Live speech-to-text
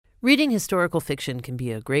Reading historical fiction can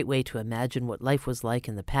be a great way to imagine what life was like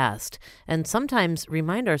in the past, and sometimes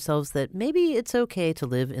remind ourselves that maybe it's okay to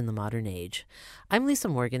live in the modern age. I'm Lisa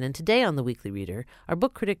Morgan, and today on The Weekly Reader, our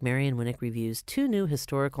book critic Marian Winnick reviews two new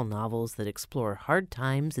historical novels that explore hard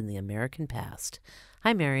times in the American past.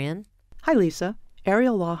 Hi, Marian. Hi, Lisa.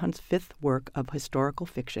 Ariel Lawhon's fifth work of historical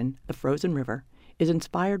fiction, The Frozen River, is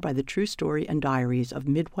inspired by the true story and diaries of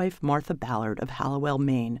midwife Martha Ballard of Hallowell,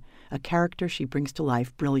 Maine, a character she brings to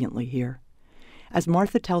life brilliantly here. As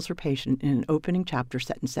Martha tells her patient in an opening chapter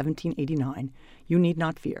set in 1789, "You need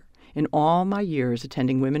not fear. In all my years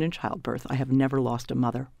attending women in childbirth, I have never lost a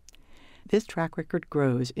mother." This track record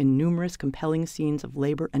grows in numerous compelling scenes of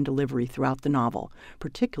labor and delivery throughout the novel,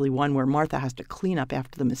 particularly one where Martha has to clean up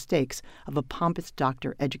after the mistakes of a pompous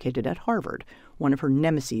doctor educated at Harvard, one of her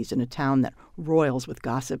nemeses in a town that roils with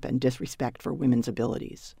gossip and disrespect for women's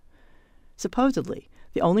abilities. Supposedly,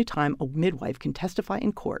 the only time a midwife can testify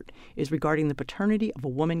in court is regarding the paternity of a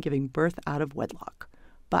woman giving birth out of wedlock.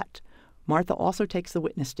 But Martha also takes the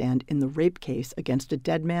witness stand in the rape case against a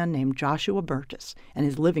dead man named Joshua Burgess and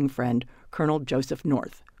his living friend, Colonel Joseph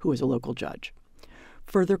North, who is a local judge.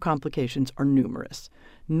 Further complications are numerous.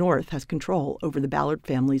 North has control over the Ballard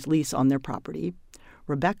family's lease on their property.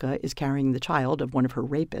 Rebecca is carrying the child of one of her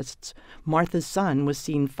rapists. Martha's son was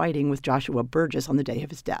seen fighting with Joshua Burgess on the day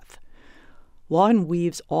of his death. Lawhon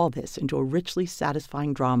weaves all this into a richly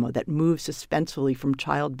satisfying drama that moves suspensefully from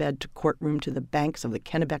childbed to courtroom to the banks of the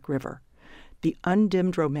Kennebec River. The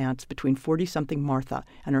undimmed romance between 40-something Martha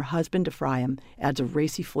and her husband Ephraim adds a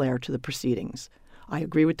racy flair to the proceedings. I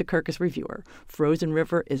agree with the Kirkus reviewer. Frozen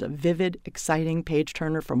River is a vivid, exciting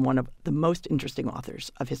page-turner from one of the most interesting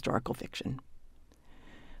authors of historical fiction.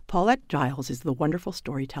 Paulette Jiles is the wonderful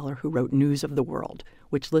storyteller who wrote News of the World,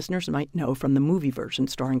 which listeners might know from the movie version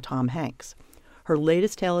starring Tom Hanks. Her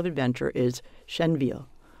latest tale of adventure is Cheneville,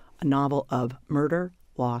 a novel of murder,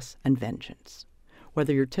 loss, and vengeance.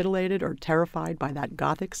 Whether you're titillated or terrified by that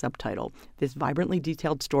Gothic subtitle, this vibrantly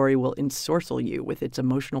detailed story will ensorcel you with its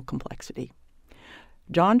emotional complexity.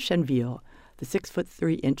 John Cheneville, the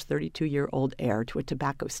 6'3" 32-year-old heir to a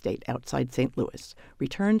tobacco state outside St. Louis,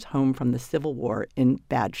 returns home from the Civil War in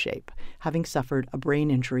bad shape, having suffered a brain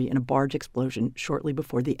injury in a barge explosion shortly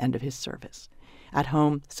before the end of his service. At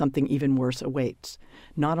home, something even worse awaits.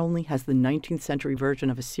 Not only has the 19th century version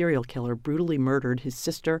of a serial killer brutally murdered his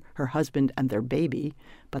sister, her husband, and their baby,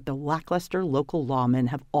 but the lackluster local lawmen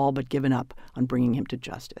have all but given up on bringing him to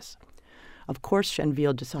justice. Of course,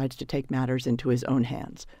 Cheneville decides to take matters into his own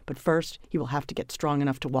hands, but first he will have to get strong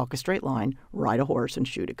enough to walk a straight line, ride a horse, and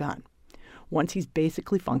shoot a gun. Once he's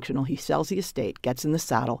basically functional, he sells the estate, gets in the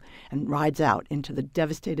saddle, and rides out into the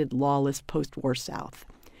devastated, lawless post-war South.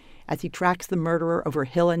 As he tracks the murderer over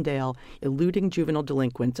hill and dale, eluding juvenile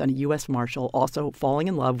delinquents and a U.S. Marshal also falling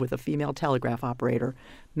in love with a female telegraph operator,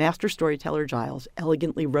 master storyteller Jiles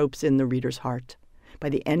elegantly ropes in the reader's heart. By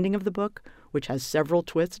the ending of the book, which has several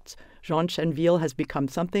twists, Jean Cheneville has become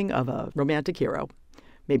something of a romantic hero.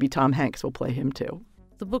 Maybe Tom Hanks will play him too.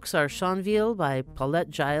 The books are Cheneville by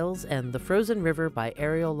Paulette Jiles and The Frozen River by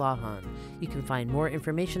Ariel Lawhon. You can find more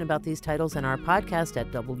information about these titles in our podcast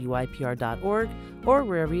at WYPR.org or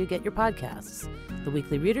wherever you get your podcasts. The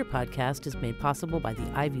Weekly Reader podcast is made possible by the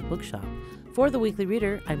Ivy Bookshop. For The Weekly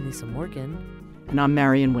Reader, I'm Lisa Morgan. And I'm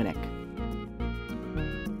Marian Winnick.